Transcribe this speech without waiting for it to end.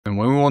And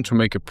when we want to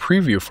make a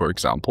preview, for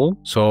example,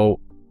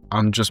 so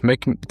I'm just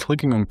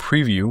clicking on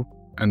preview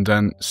and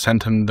then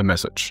send him the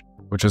message,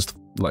 which is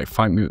like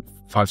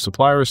five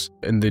suppliers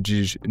in the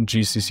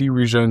GCC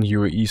region: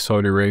 UAE,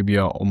 Saudi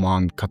Arabia,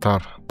 Oman,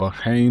 Qatar,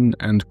 Bahrain,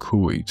 and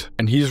Kuwait.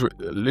 And he's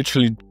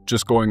literally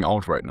just going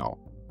out right now.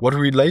 What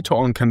we later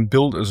on can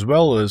build as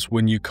well is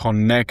when you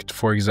connect,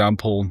 for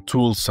example,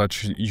 tools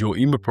such as your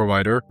email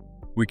provider,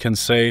 we can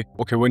say,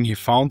 okay, when he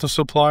found the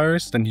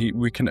suppliers, then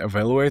we can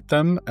evaluate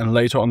them. And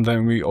later on,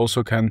 then we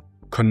also can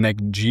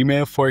connect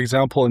Gmail, for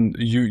example, and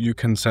you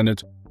can send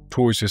it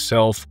towards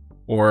yourself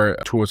or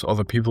towards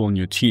other people in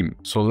your team.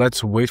 So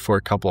let's wait for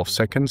a couple of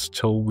seconds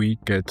till we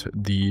get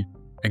the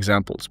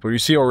examples. But you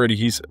see already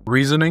he's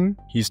reasoning,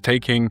 he's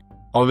taking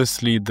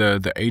obviously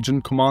the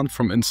agent command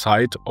from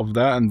inside of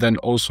that, and then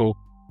also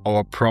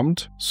our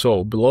prompt.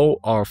 So below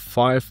are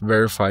 5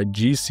 verified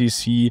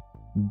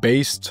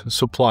GCC-based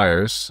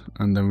suppliers,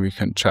 and then we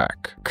can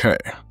check. Okay,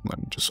 let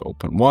me just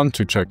open one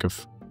to check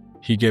if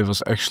he gave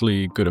us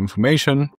actually good information.